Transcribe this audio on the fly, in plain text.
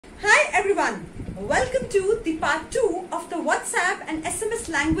Hi everyone, welcome to the part 2 of the WhatsApp and SMS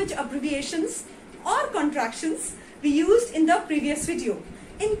language abbreviations or contractions we used in the previous video.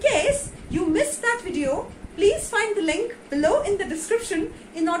 In case you missed that video, please find the link below in the description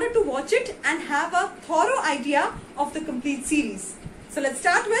in order to watch it and have a thorough idea of the complete series. So let's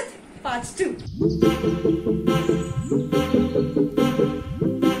start with part 2.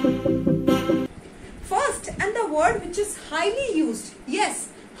 First, and the word which is highly used, yes,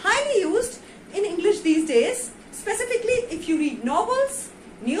 highly used in English these days, specifically if you read novels,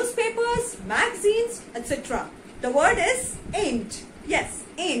 newspapers, magazines, etc. The word is ain't. Yes,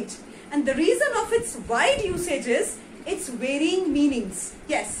 ain't. And the reason of its wide usage is its varying meanings.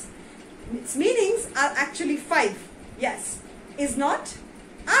 Yes, its meanings are actually 5. Yes, is not,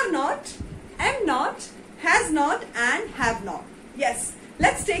 are not, am not, has not and have not. Yes,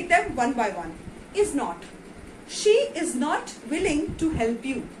 let's take them one by one. Is not. She is not willing to help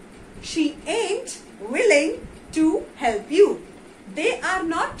you. She ain't willing to help you. They are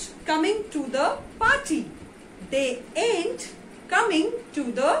not coming to the party. They ain't coming to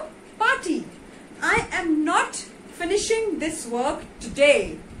the party. I am not finishing this work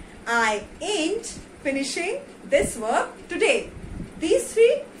today. I ain't finishing this work today. These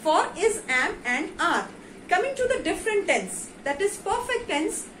 3 for is, am and are. Coming to the different tense, that is perfect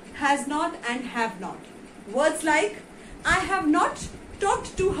tense, has not and have not. Words like, I have not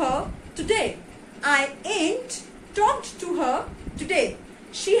talked to her today. I ain't talked to her today.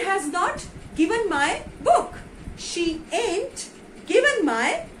 She has not given my book. She ain't given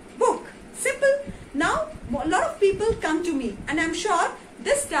my book. Simple. Now, a lot of people come to me and I'm sure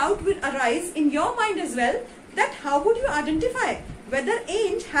this doubt will arise in your mind as well, that how would you identify whether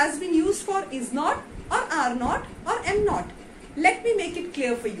ain't has been used for is not or are not or am not. Let me make it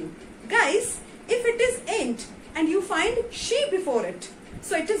clear for you. Guys, if it is ain't and you find she before it,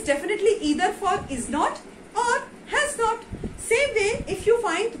 so it is definitely either for is not or has not. Same way, if you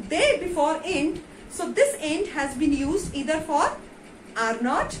find they before ain't, so this ain't has been used either for are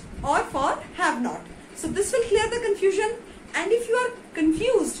not or for have not. So this will clear the confusion. And if you are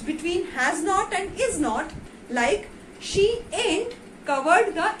confused between has not and is not, like she ain't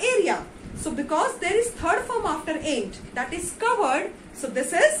covered the area. So because there is third form after ain't, that is covered, so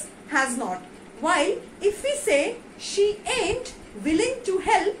this is has not. While if we say she ain't willing to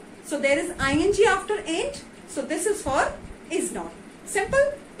help, so there is ing after ain't, so this is for is not.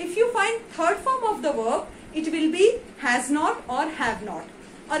 Simple. If you find third form of the verb, it will be has not or have not.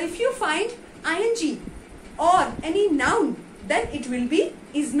 Or if you find ing or any noun, then it will be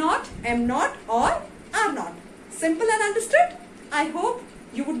is not, am not or are not. Simple and understood? I hope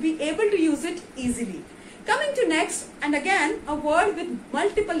you would be able to use it easily. Coming to next, and again a word with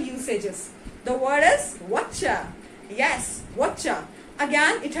multiple usages. The word is Whatcha. Yes, Whatcha.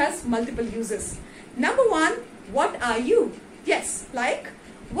 Again it has multiple uses. Number 1, what are you? Yes, like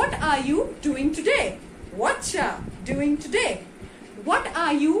what are you doing today? Whatcha doing today? What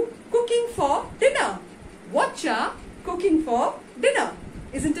are you cooking for dinner? Whatcha cooking for dinner?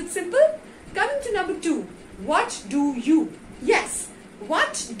 Isn't it simple? Coming to number 2, what do you? Yes,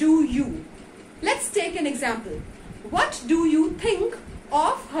 what do you? Let's take an example. What do you think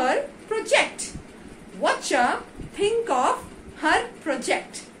of her project? Whatcha think of her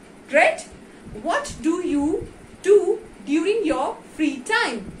project? Great. What do you do during your free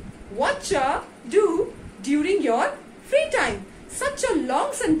time? Whatcha do during your free time? Such a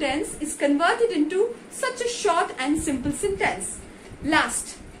long sentence is converted into such a short and simple sentence.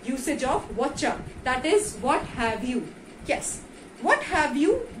 Last usage of whatcha, that is what have you? Yes. What have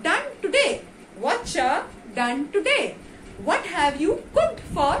you done today? Whatcha done today? What have you cooked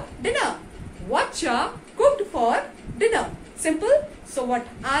for dinner? Whatcha cooked for dinner? Simple. So what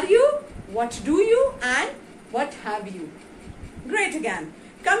are you? What do you? And what have you? Great again.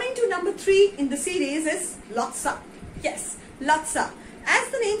 Coming to number 3 in the series is Lotsa. Yes, Lotsa. As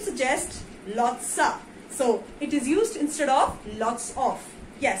the name suggests, Lotsa. So it is used instead of lots of.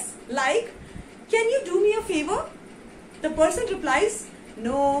 Yes, like, can you do me a favor? The person replies,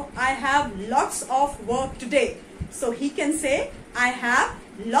 no, I have lots of work today. So he can say, I have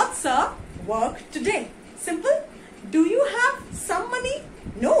lots of work today. Simple. Do you have some money?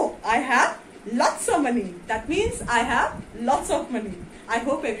 No, I have lots of money. That means I have lots of money. I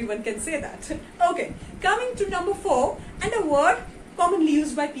hope everyone can say that. Okay, coming to number 4, and a word commonly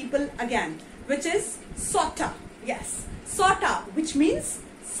used by people again, which is sorta. Yes, sorta, which means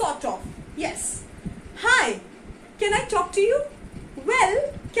sort of. Yes. Hi, can I talk to you?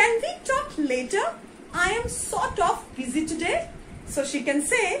 Well, can we talk later? I am sort of busy today. So she can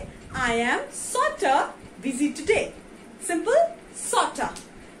say, I am sorta busy today. Simple, sorta.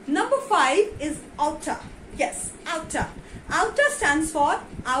 Now outer. Yes, outer. Outer stands for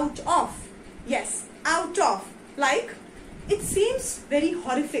out of. Yes, out of. Like, it seems very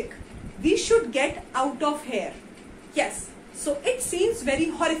horrific. We should get out of here. Yes, so it seems very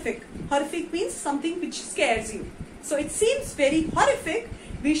horrific. Horrific means something which scares you. So it seems very horrific.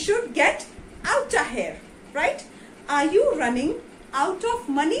 We should get out of here. Right? Are you running out of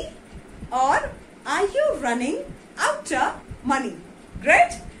money? Or are you running out of money?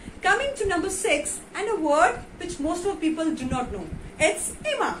 Great. Coming to number 6, and a word which most of people do not know. It's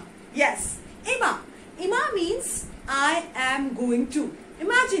ima. Yes, ima. Ima means I am going to.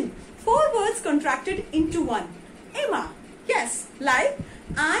 Imagine 4 words contracted into one. Ima. Yes, like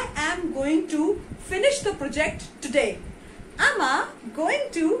I am going to finish the project today. Am going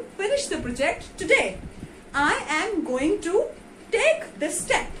to finish the project today. I am going to take this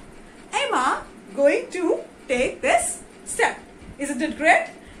step. Am I going to take this step? Isn't it great?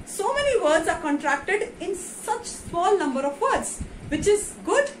 So many words are contracted in such small number of words, which is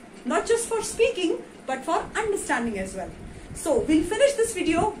good not just for speaking but for understanding as well. So we'll finish this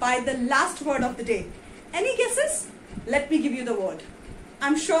video by the last word of the day. Any guesses? Let me give you the word.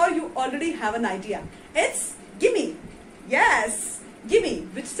 I'm sure you already have an idea. It's gimme. Yes, gimme,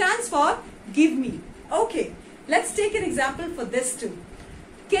 which stands for give me. Okay, let's take an example for this too.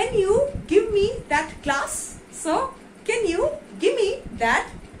 Can you give me that glass? So, can you give me that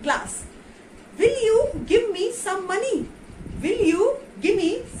glass? Will you give me some money? Will you give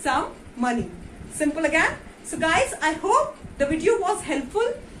me some money? Simple again. So guys, I hope the video was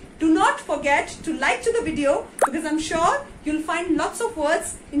helpful. Do not forget to like to the video, because I'm sure you'll find lots of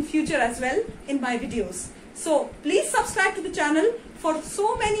words in future as well in my videos. So please subscribe to the channel for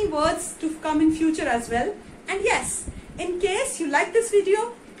so many words to come in future as well. And yes, in case you like this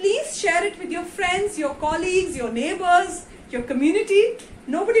video, please share it with your friends, your colleagues, your neighbors, your community.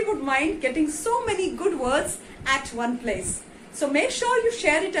 Nobody would mind getting so many good words at one place. So make sure you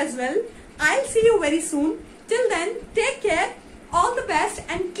share it as well. I'll see you very soon. Till then, take care, all the best,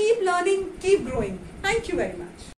 and keep learning, keep growing. Thank you very much.